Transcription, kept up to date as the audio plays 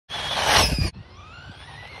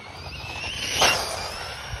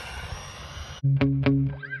I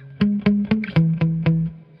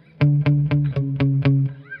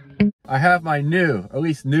have my new, at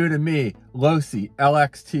least new to me, Losi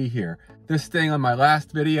LXT here. This thing on my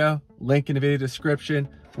last video, link in the video description,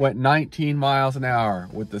 went 19 miles an hour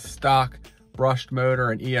with the stock brushed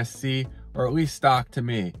motor and ESC, or at least stock to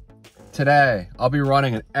me. Today, I'll be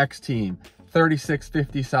running an XTeam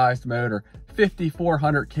 3650 sized motor,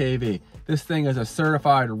 5400 kV. This thing is a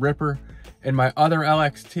certified ripper. In my other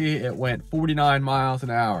LXT, it went 49 miles an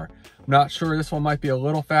hour. I'm not sure, this one might be a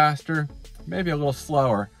little faster, maybe a little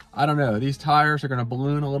slower. I don't know. These tires are going to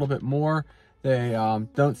balloon a little bit more. They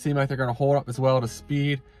don't seem like they're going to hold up as well to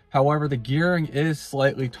speed. However, the gearing is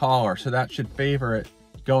slightly taller, so that should favor it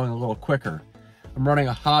going a little quicker. I'm running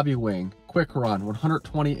a Hobby Wing quick run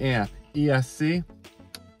 120 amp ESC,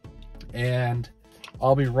 and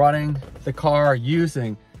I'll be running the car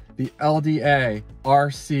using the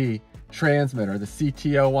LDARC transmitter, the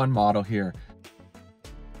CT01 model here.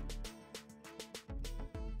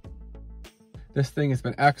 This thing has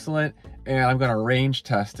been excellent, and I'm gonna range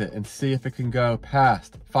test it and see if it can go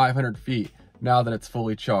past 500 feet now that it's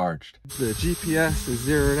fully charged. The GPS is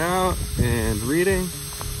zeroed out and reading.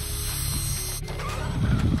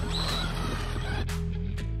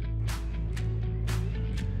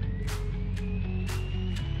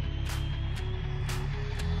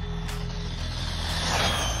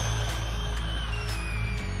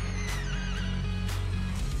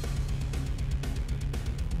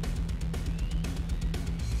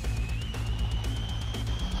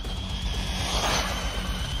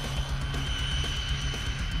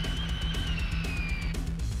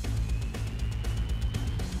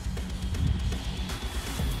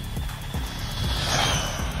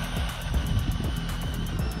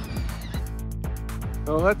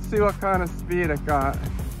 So let's see what kind of speed it got.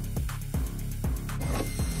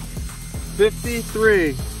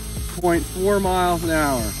 53.4 miles an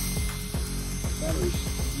hour.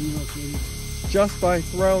 Just by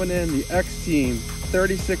throwing in the XTeam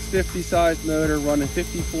 3650 size motor running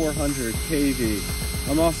 5400 kV.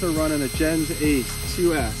 I'm also running a Gens Ace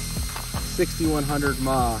 2S 6100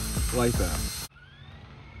 mAh LiPo.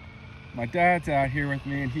 My dad's out here with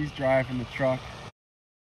me and he's driving the truck.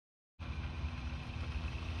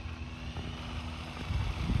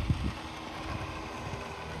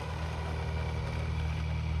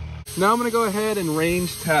 Now I'm going to go ahead and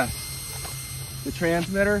range test the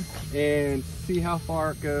transmitter and see how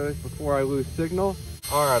far it goes before I lose signal.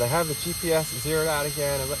 Alright, I have the GPS zeroed out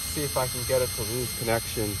again, and let's see if I can get it to lose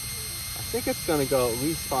connection. I think it's going to go at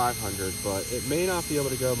least 500, but it may not be able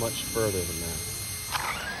to go much further than that.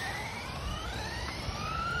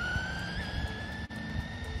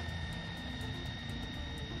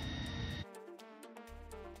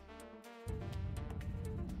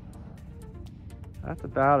 That's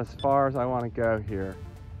about as far as I want to go here.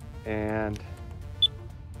 And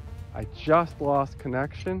I just lost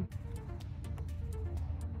connection,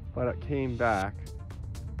 but it came back.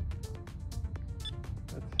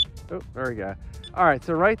 Oh, there we go. All right,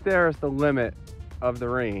 so right there is the limit of the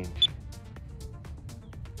range.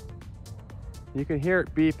 You can hear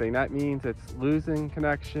it beeping. That means it's losing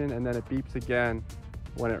connection, and then it beeps again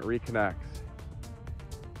when it reconnects.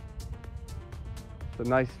 It's a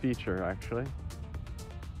nice feature, actually.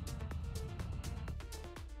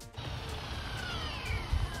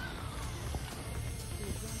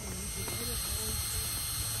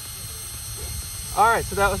 All right,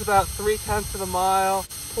 so that was about 0.3 of a mile,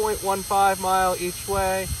 0.15 mile each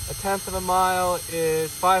way. 1/10 of a mile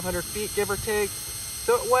is 500 feet, give or take.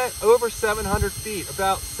 So it went over 700 feet,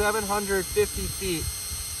 about 750 feet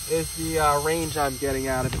is the range I'm getting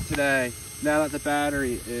out of it today, now that the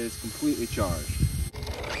battery is completely charged.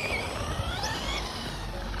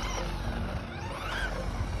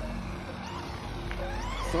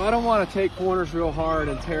 So I don't want to take corners real hard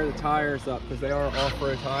and tear the tires up because they are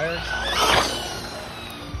off-road tires.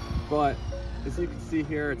 But as you can see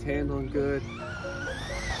here, it's handling good.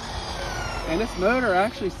 And this motor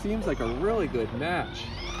actually seems like a really good match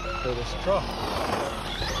for this truck.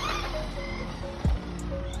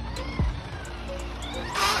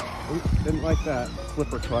 Oops, didn't like that.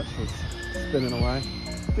 Slipper clutch was spinning away.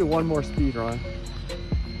 Let's do one more speed run.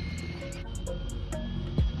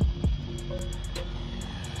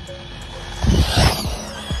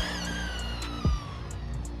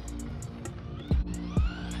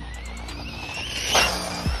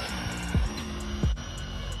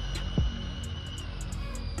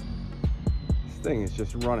 This thing is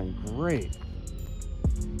just running great.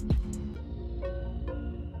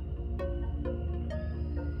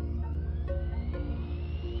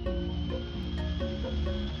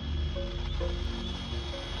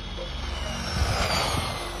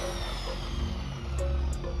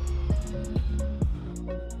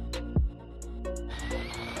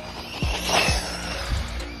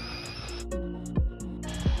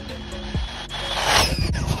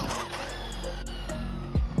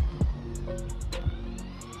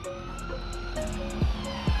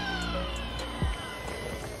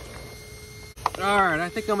 right, I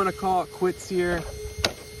think I'm gonna call it quits here.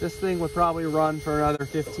 This thing would probably run for another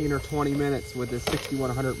 15 or 20 minutes with this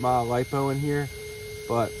 6,100 mile LiPo in here,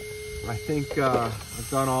 but I think I've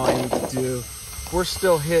done all I need to do. We're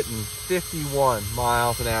still hitting 51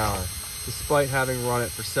 miles an hour, despite having run it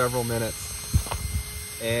for several minutes.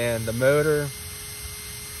 And the motor,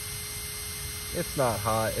 it's not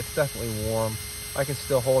hot, it's definitely warm. I can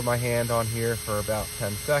still hold my hand on here for about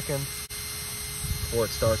 10 seconds before it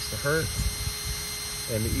starts to hurt.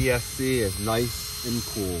 And the ESC is nice and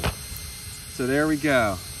cool. So there we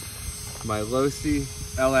go. My Losi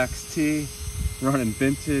LXT running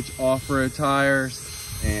vintage off-road tires,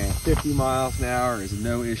 and 50 miles an hour is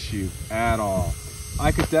no issue at all.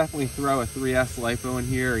 I could definitely throw a 3S LiPo in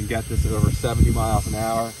here and get this over 70 miles an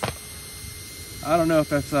hour. I don't know if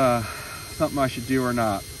that's something I should do or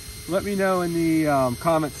not. Let me know in the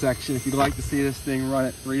comment section if you'd like to see this thing run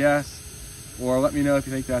at 3S, or let me know if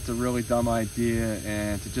you think that's a really dumb idea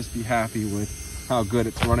and to just be happy with how good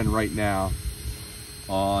it's running right now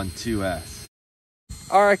on 2S.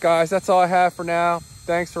 All right, guys, that's all I have for now.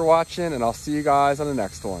 Thanks for watching, and I'll see you guys on the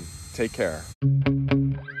next one. Take care.